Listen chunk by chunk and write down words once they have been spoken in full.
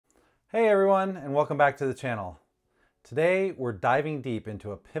Hey everyone, and welcome back to the channel. Today we're diving deep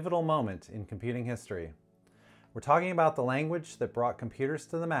into a pivotal moment in computing history. We're talking about the language that brought computers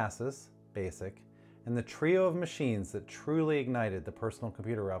to the masses, BASIC, and the trio of machines that truly ignited the personal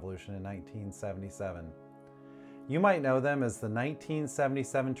computer revolution in 1977. You might know them as the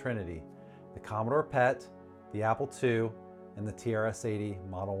 1977 Trinity, the Commodore PET, the Apple II, and the TRS-80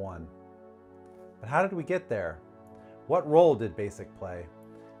 Model 1. But how did we get there? What role did BASIC play?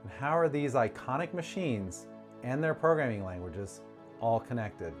 And how are these iconic machines and their programming languages all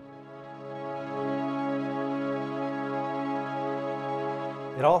connected?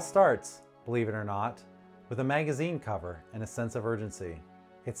 It all starts, believe it or not, with a magazine cover and a sense of urgency.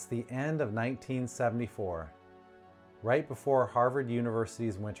 It's the end of 1974, right before Harvard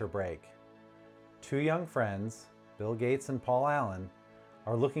University's winter break. Two young friends, Bill Gates and Paul Allen,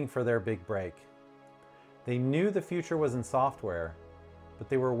 are looking for their big break. They knew the future was in software, but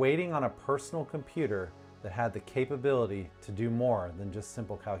they were waiting on a personal computer that had the capability to do more than just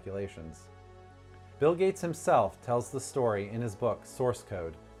simple calculations. Bill Gates himself tells the story in his book, Source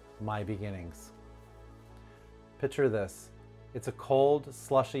Code, My Beginnings. Picture this. It's a cold,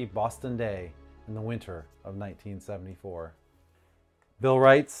 slushy Boston day in the winter of 1974. Bill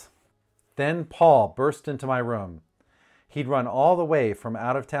writes, "Then Paul burst into my room. He'd run all the way from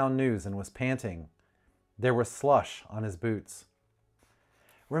out-of-town news and was panting. There was slush on his boots.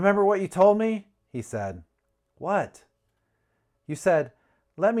 'Remember what you told me?' he said. 'What?' 'You said,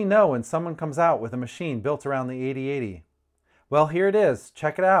 let me know when someone comes out with a machine built around the 8080. Well, here it is.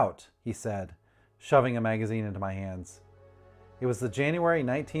 Check it out,' he said, shoving a magazine into my hands. It was the January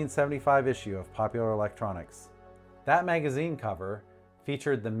 1975 issue of Popular Electronics. That magazine cover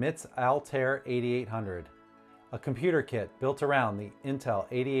featured the MIT's Altair 8800, a computer kit built around the Intel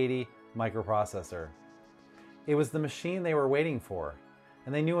 8080 microprocessor. It was the machine they were waiting for,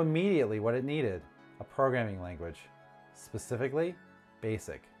 and they knew immediately what it needed, a programming language, specifically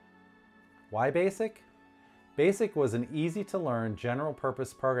BASIC. Why BASIC? BASIC was an easy-to-learn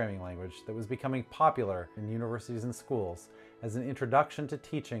general-purpose programming language that was becoming popular in universities and schools as an introduction to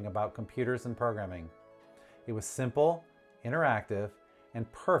teaching about computers and programming. It was simple, interactive,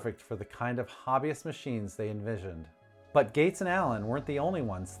 and perfect for the kind of hobbyist machines they envisioned. But Gates and Allen weren't the only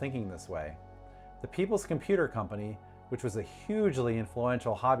ones thinking this way. The People's Computer Company, which was a hugely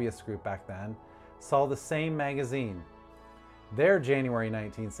influential hobbyist group back then, saw the same magazine. Their January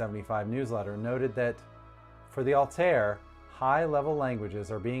 1975 newsletter noted that, for the Altair, high-level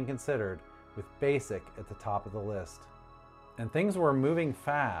languages are being considered, with BASIC at the top of the list. And things were moving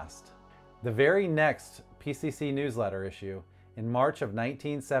fast. The very next PCC newsletter issue, in March of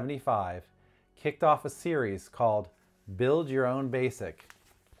 1975, kicked off a series called Build Your Own BASIC.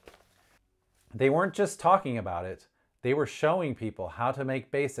 They weren't just talking about it, they were showing people how to make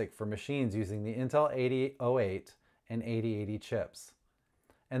BASIC for machines using the Intel 8008 and 8080 chips.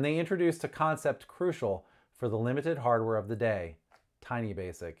 And they introduced a concept crucial for the limited hardware of the day, Tiny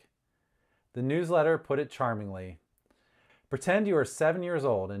BASIC. The newsletter put it charmingly. Pretend you are 7 years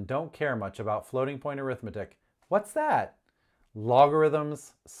old and don't care much about floating point arithmetic. What's that?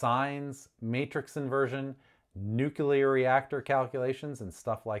 Logarithms, sines, matrix inversion, nuclear reactor calculations, and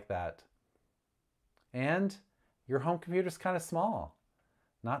stuff like that. And your home computer's kind of small,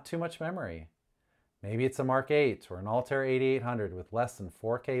 not too much memory. Maybe it's a Mark 8 or an Altair 8800 with less than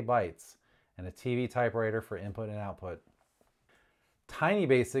 4K bytes and a TV typewriter for input and output. Tiny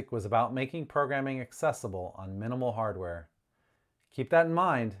BASIC was about making programming accessible on minimal hardware. Keep that in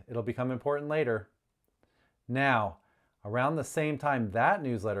mind, it'll become important later. Now, around the same time that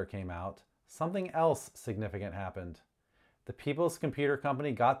newsletter came out, something else significant happened. The People's Computer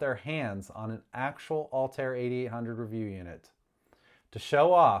Company got their hands on an actual Altair 8800 review unit. To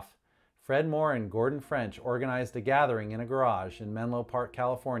show off, Fred Moore and Gordon French organized a gathering in a garage in Menlo Park,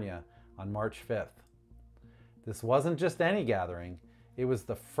 California on March 5th. This wasn't just any gathering, it was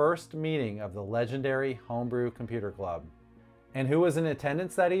the first meeting of the legendary Homebrew Computer Club. And who was in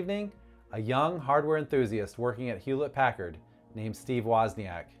attendance that evening? A young hardware enthusiast working at Hewlett-Packard named Steve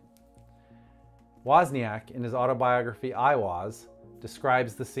Wozniak. Wozniak, in his autobiography I Was,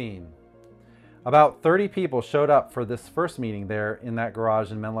 describes the scene. About 30 people showed up for this first meeting there in that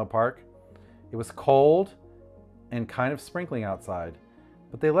garage in Menlo Park. It was cold and kind of sprinkling outside,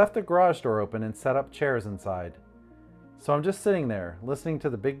 but they left the garage door open and set up chairs inside. So I'm just sitting there, listening to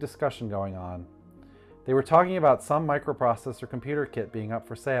the big discussion going on. They were talking about some microprocessor computer kit being up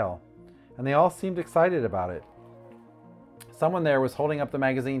for sale, and they all seemed excited about it. Someone there was holding up the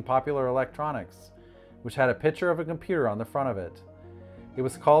magazine Popular Electronics, which had a picture of a computer on the front of it. It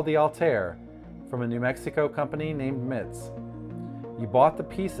was called the Altair, from a New Mexico company named MITS. You bought the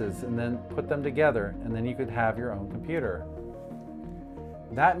pieces and then put them together, and then you could have your own computer.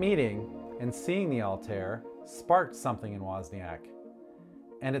 That meeting and seeing the Altair sparked something in Wozniak.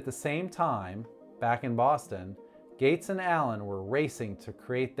 And at the same time, back in Boston, Gates and Allen were racing to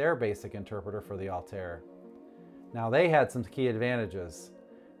create their BASIC interpreter for the Altair. Now they had some key advantages.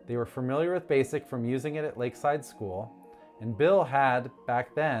 They were familiar with BASIC from using it at Lakeside School, and Bill had,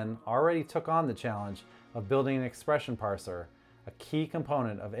 back then, already took on the challenge of building an expression parser, a key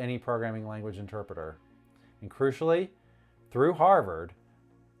component of any programming language interpreter. And crucially, through Harvard,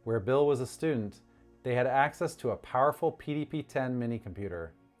 where Bill was a student, they had access to a powerful PDP-10 mini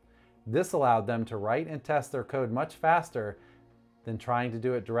computer. This allowed them to write and test their code much faster than trying to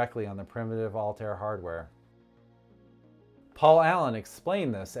do it directly on the primitive Altair hardware. Paul Allen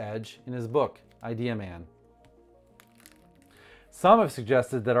explained this edge in his book, Idea Man. Some have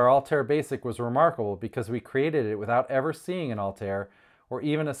suggested that our Altair BASIC was remarkable because we created it without ever seeing an Altair or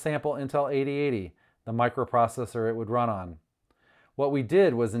even a sample Intel 8080, the microprocessor it would run on. What we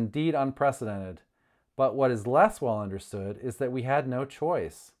did was indeed unprecedented, but what is less well understood is that we had no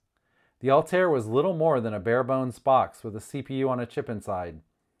choice. The Altair was little more than a bare-bones box with a CPU on a chip inside.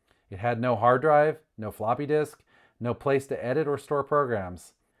 It had no hard drive, no floppy disk, no place to edit or store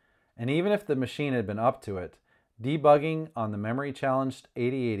programs. And even if the machine had been up to it, debugging on the memory-challenged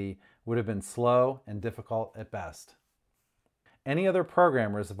 8080 would have been slow and difficult at best. Any other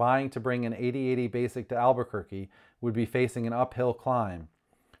programmers vying to bring an 8080 BASIC to Albuquerque would be facing an uphill climb.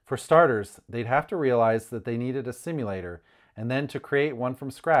 For starters, they'd have to realize that they needed a simulator, and then to create one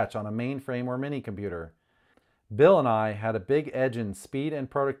from scratch on a mainframe or mini computer. Bill and I had a big edge in speed and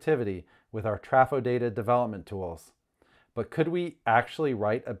productivity with our Trafo data development tools. But could we actually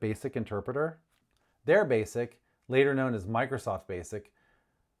write a BASIC interpreter? Their BASIC, later known as Microsoft BASIC,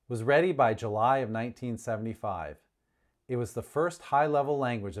 was ready by July of 1975. It was the first high-level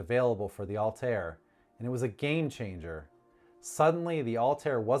language available for the Altair, and it was a game changer. Suddenly, the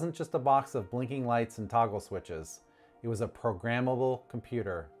Altair wasn't just a box of blinking lights and toggle switches. It was a programmable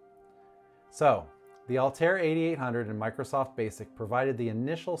computer. So, the Altair 8800 and Microsoft BASIC provided the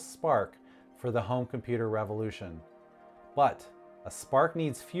initial spark for the home computer revolution. But a spark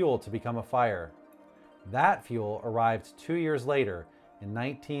needs fuel to become a fire. That fuel arrived 2 years later in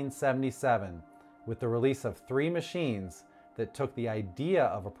 1977 with the release of 3 machines that took the idea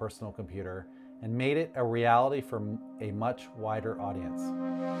of a personal computer and made it a reality for a much wider audience.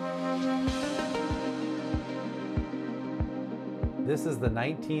 This is the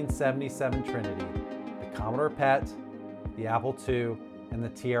 1977 Trinity, the Commodore PET, the Apple II, and the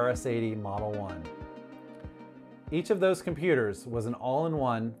TRS-80 Model 1. Each of those computers was an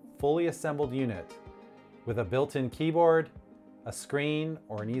all-in-one, fully assembled unit with a built-in keyboard, a screen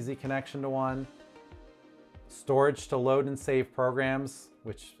or an easy connection to one, storage to load and save programs,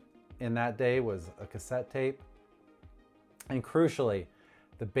 which in that day was a cassette tape, and crucially,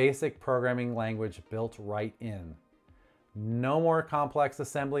 the basic programming language built right in. No more complex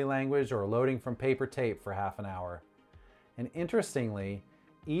assembly language or loading from paper tape for half an hour. And interestingly,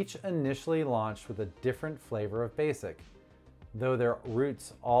 each initially launched with a different flavor of BASIC, though their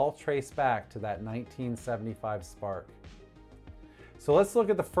roots all trace back to that 1975 spark. So let's look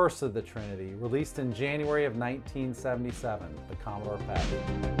at the first of the Trinity, released in January of 1977, the Commodore PET.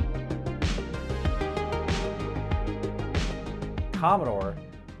 Commodore,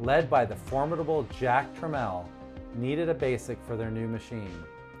 led by the formidable Jack Tramiel, needed a BASIC for their new machine.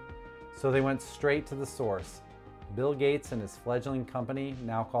 So they went straight to the source, Bill Gates and his fledgling company,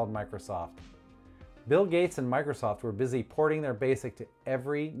 now called Microsoft. Bill Gates and Microsoft were busy porting their BASIC to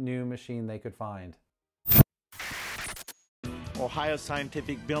every new machine they could find. Ohio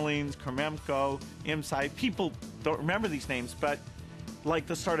Scientific, Billings, Krememco, Insight. People don't remember these names, but like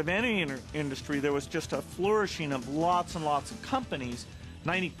the start of any industry, there was just a flourishing of lots and lots of companies,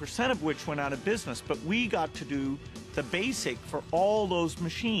 90% of which went out of business. But we got to do the BASIC for all those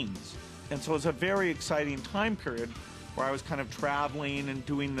machines. And so it was a very exciting time period where I was kind of traveling and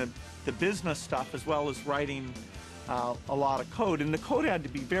doing the business stuff as well as writing a lot of code. And the code had to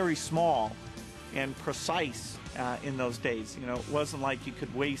be very small and precise in those days. You know, it wasn't like you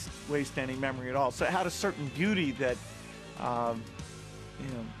could waste any memory at all. So it had a certain beauty that you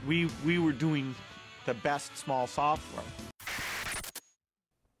know, we were doing the best small software.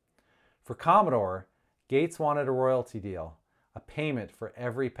 For Commodore, Gates wanted a royalty deal, a payment for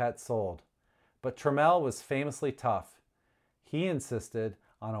every PET sold. But Tramiel was famously tough. He insisted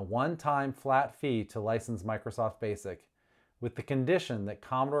on a one-time flat fee to license Microsoft BASIC, with the condition that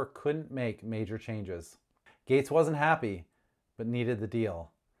Commodore couldn't make major changes. Gates wasn't happy, but needed the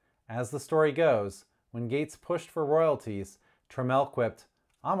deal. As the story goes, when Gates pushed for royalties, Trammell quipped,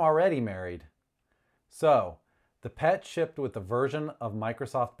 "I'm already married." So, the PET shipped with a version of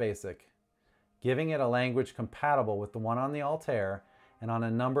Microsoft BASIC, giving it a language compatible with the one on the Altair and on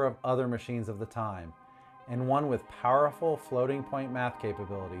a number of other machines of the time, and one with powerful floating point math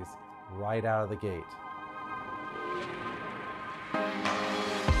capabilities right out of the gate.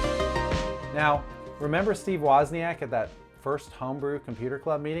 Now, remember Steve Wozniak at that first Homebrew Computer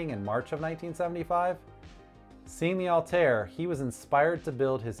Club meeting in March of 1975? Seeing the Altair, he was inspired to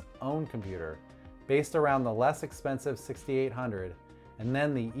build his own computer based around the less expensive 6800 and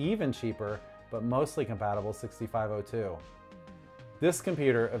then the even cheaper but mostly compatible 6502. This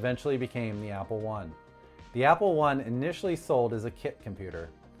computer eventually became the Apple I. The Apple I initially sold as a kit computer,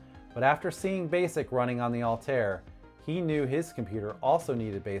 but after seeing BASIC running on the Altair, he knew his computer also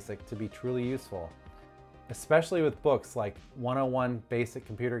needed BASIC to be truly useful, especially with books like 101 Basic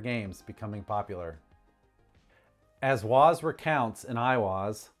Computer Games becoming popular. As Woz recounts in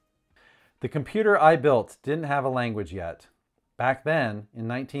iWoz, "The computer I built didn't have a language yet. Back then, in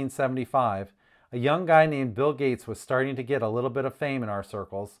 1975, a young guy named Bill Gates was starting to get a little bit of fame in our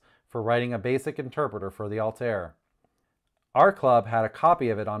circles for writing a BASIC interpreter for the Altair. Our club had a copy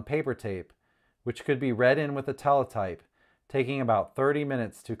of it on paper tape, which could be read in with a teletype, taking about 30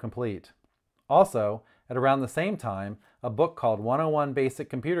 minutes to complete. Also, at around the same time, a book called 101 Basic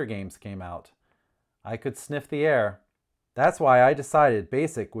Computer Games came out. I could sniff the air. That's why I decided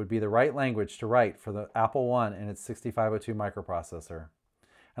BASIC would be the right language to write for the Apple I and its 6502 microprocessor.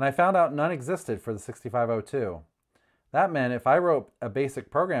 And I found out none existed for the 6502. That meant if I wrote a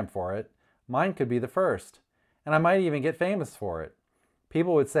BASIC program for it, mine could be the first, and I might even get famous for it.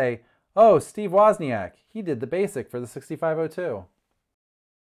 People would say, 'Oh, Steve Wozniak, he did the BASIC for the 6502.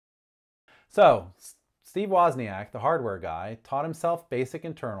 So, Steve Wozniak, the hardware guy, taught himself BASIC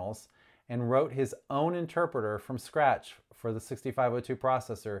internals and wrote his own interpreter from scratch for the 6502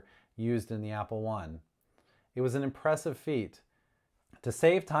 processor used in the Apple I. It was an impressive feat. To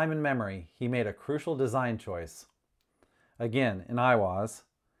save time and memory, he made a crucial design choice. Again, in iWoz,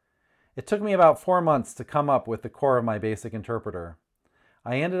 "It took me about 4 months to come up with the core of my BASIC interpreter.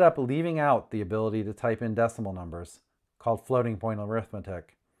 I ended up leaving out the ability to type in decimal numbers, called floating point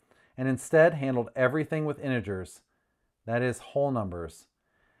arithmetic, and instead handled everything with integers, that is, whole numbers.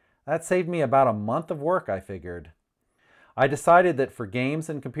 That saved me about a month of work, I figured. I decided that for games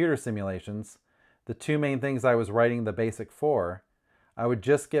and computer simulations, the two main things I was writing the BASIC for, I would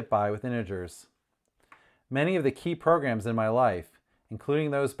just get by with integers. Many of the key programs in my life, including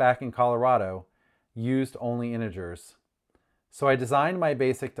those back in Colorado, used only integers. So I designed my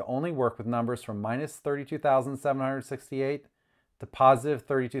BASIC to only work with numbers from minus 32,768 to positive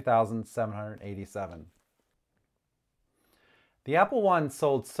 32,787. The Apple I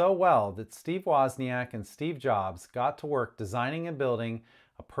sold so well that Steve Wozniak and Steve Jobs got to work designing and building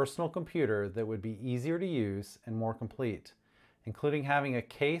a personal computer that would be easier to use and more complete, including having a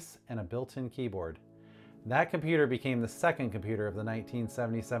case and a built-in keyboard. That computer became the second computer of the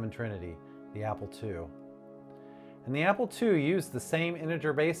 1977 Trinity, the Apple II. And the Apple II used the same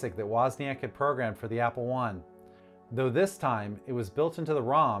integer BASIC that Wozniak had programmed for the Apple I, though this time it was built into the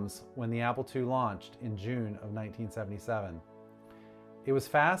ROMs when the Apple II launched in June of 1977. It was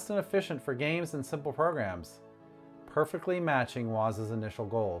fast and efficient for games and simple programs, perfectly matching Woz's initial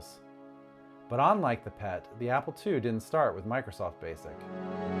goals. But unlike the PET, the Apple II didn't start with Microsoft BASIC.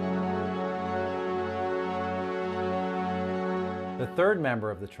 The third member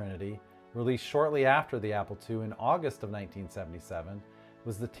of the Trinity, released shortly after the Apple II in August of 1977,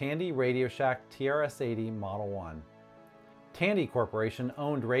 was the Tandy Radio Shack TRS-80 Model 1. Tandy Corporation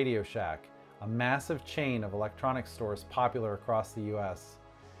owned Radio Shack, a massive chain of electronics stores popular across the US.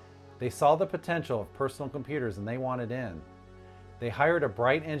 They saw the potential of personal computers and they wanted in. They hired a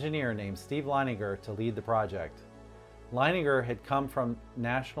bright engineer named Steve Leininger to lead the project. Leininger had come from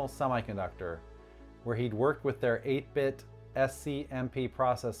National Semiconductor, where he'd worked with their 8-bit SCMP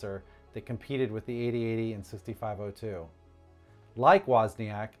processor that competed with the 8080 and 6502. Like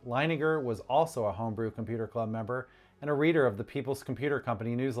Wozniak, Leininger was also a Homebrew Computer Club member and a reader of the People's Computer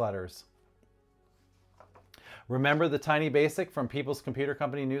Company newsletters. Remember the Tiny BASIC from People's Computer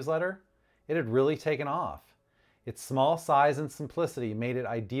Company newsletter? It had really taken off. Its small size and simplicity made it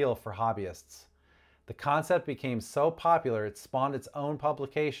ideal for hobbyists. The concept became so popular it spawned its own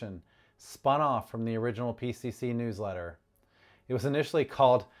publication, spun off from the original PCC newsletter. It was initially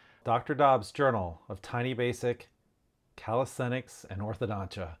called Dr. Dobb's Journal of Tiny BASIC, Calisthenics, and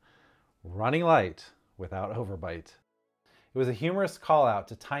Orthodontia, running light without overbite. It was a humorous call out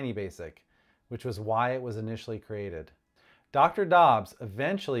to Tiny BASIC, which was why it was initially created. Dr. Dobb's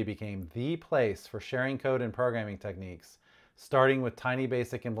eventually became the place for sharing code and programming techniques, starting with tiny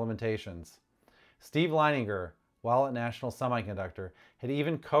basic implementations. Steve Leininger, while at National Semiconductor, had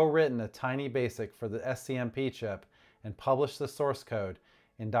even co-written a tiny basic for the SCMP chip and published the source code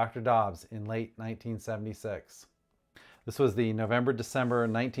in Dr. Dobb's in late 1976. This was the November-December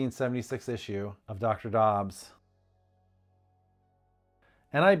 1976 issue of Dr. Dobb's.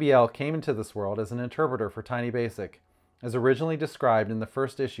 NIBL came into this world as an interpreter for Tiny Basic, as originally described in the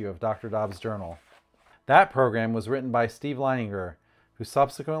first issue of Dr. Dobb's journal. That program was written by Steve Leininger, who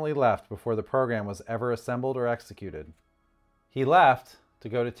subsequently left before the program was ever assembled or executed. He left to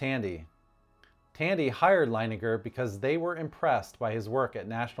go to Tandy. Tandy hired Leininger because they were impressed by his work at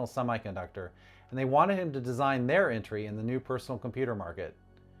National Semiconductor, and they wanted him to design their entry in the new personal computer market.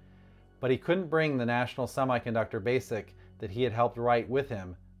 But he couldn't bring the National Semiconductor BASIC that he had helped write with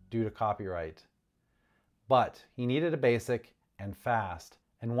him due to copyright. But he needed a BASIC, and fast,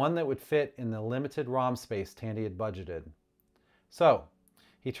 and one that would fit in the limited ROM space Tandy had budgeted. So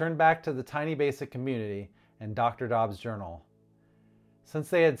he turned back to the Tiny Basic community and Dr. Dobb's journal. Since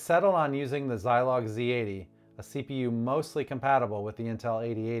they had settled on using the Zilog Z80, a CPU mostly compatible with the Intel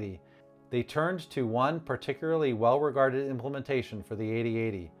 8080, they turned to one particularly well-regarded implementation for the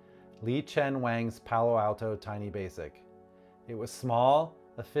 8080, Li Chen Wang's Palo Alto Tiny Basic. It was small,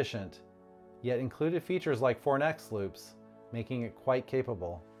 efficient, yet included features like 4-next loops, making it quite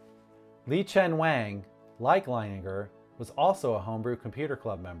capable. Li Chen Wang, like Leininger, was also a Homebrew Computer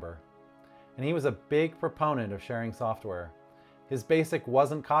Club member, and he was a big proponent of sharing software. His BASIC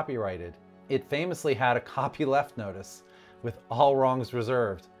wasn't copyrighted. It famously had a copyleft notice with all wrongs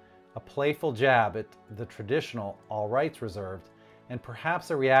reserved, a playful jab at the traditional all rights reserved, and perhaps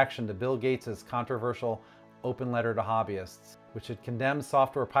a reaction to Bill Gates' controversial open letter to hobbyists, which had condemned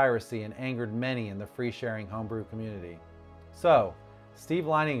software piracy and angered many in the free-sharing homebrew community. So, Steve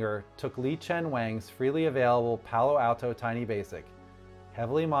Leininger took Li Chen Wang's freely available Palo Alto Tiny Basic,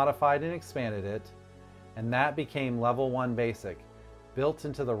 heavily modified and expanded it, and that became Level 1 Basic, built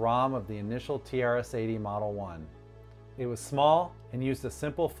into the ROM of the initial TRS-80 Model 1. It was small and used a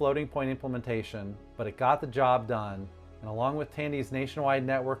simple floating point implementation, but it got the job done, and along with Tandy's nationwide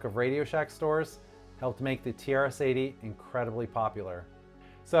network of Radio Shack stores, helped make the TRS-80 incredibly popular.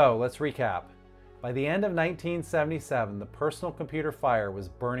 So let's recap. By the end of 1977, the personal computer fire was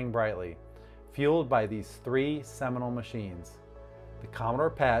burning brightly, fueled by these three seminal machines. The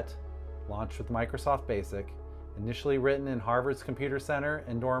Commodore PET, launched with Microsoft BASIC, initially written in Harvard's Computer Center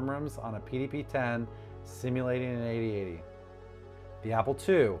and dorm rooms on a PDP-10 simulating an 8080. The Apple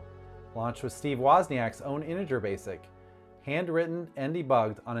II, launched with Steve Wozniak's own integer BASIC, handwritten and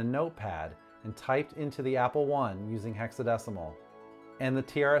debugged on a notepad and typed into the Apple I using hexadecimal. And the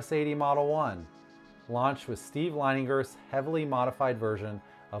TRS-80 Model 1, launched with Steve Leininger's heavily modified version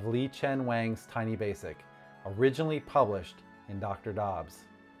of Li Chen Wang's Tiny Basic, originally published in Dr. Dobb's.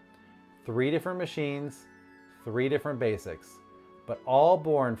 3 different machines, 3 different basics, but all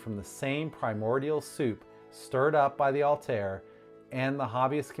born from the same primordial soup stirred up by the Altair and the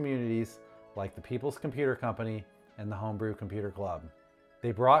hobbyist communities like the People's Computer Company and the Homebrew Computer Club.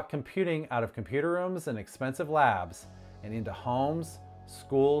 They brought computing out of computer rooms and expensive labs and into homes,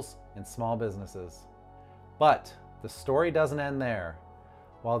 schools, and small businesses. But the story doesn't end there.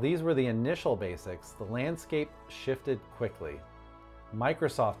 While these were the initial basics, the landscape shifted quickly.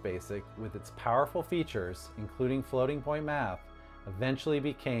 Microsoft BASIC, with its powerful features, including floating point math, eventually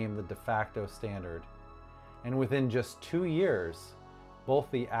became the de facto standard. And within just 2 years,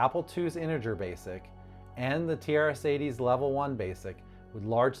 both the Apple II's integer BASIC and the TRS-80's Level 1 BASIC would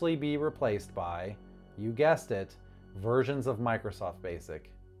largely be replaced by, you guessed it, versions of Microsoft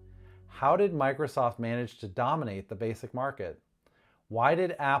BASIC. How did Microsoft manage to dominate the BASIC market? Why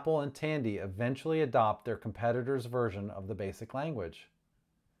did Apple and Tandy eventually adopt their competitor's version of the BASIC language?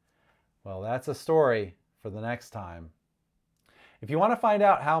 Well, that's a story for the next time. If you want to find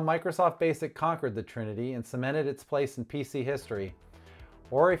out how Microsoft BASIC conquered the Trinity and cemented its place in PC history,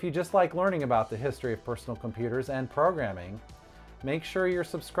 or if you just like learning about the history of personal computers and programming, make sure you're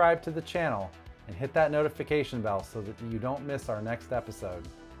subscribed to the channel and hit that notification bell so that you don't miss our next episode.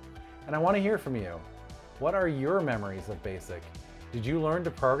 And I want to hear from you. What are your memories of BASIC? Did you learn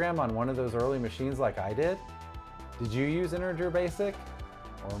to program on one of those early machines like I did? Did you use integer BASIC?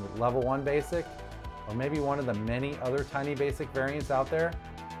 Or Level 1 BASIC? Or maybe one of the many other Tiny Basic variants out there?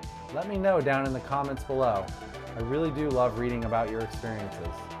 Let me know down in the comments below. I really do love reading about your experiences.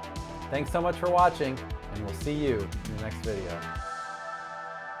 Thanks so much for watching, and we'll see you in the next video.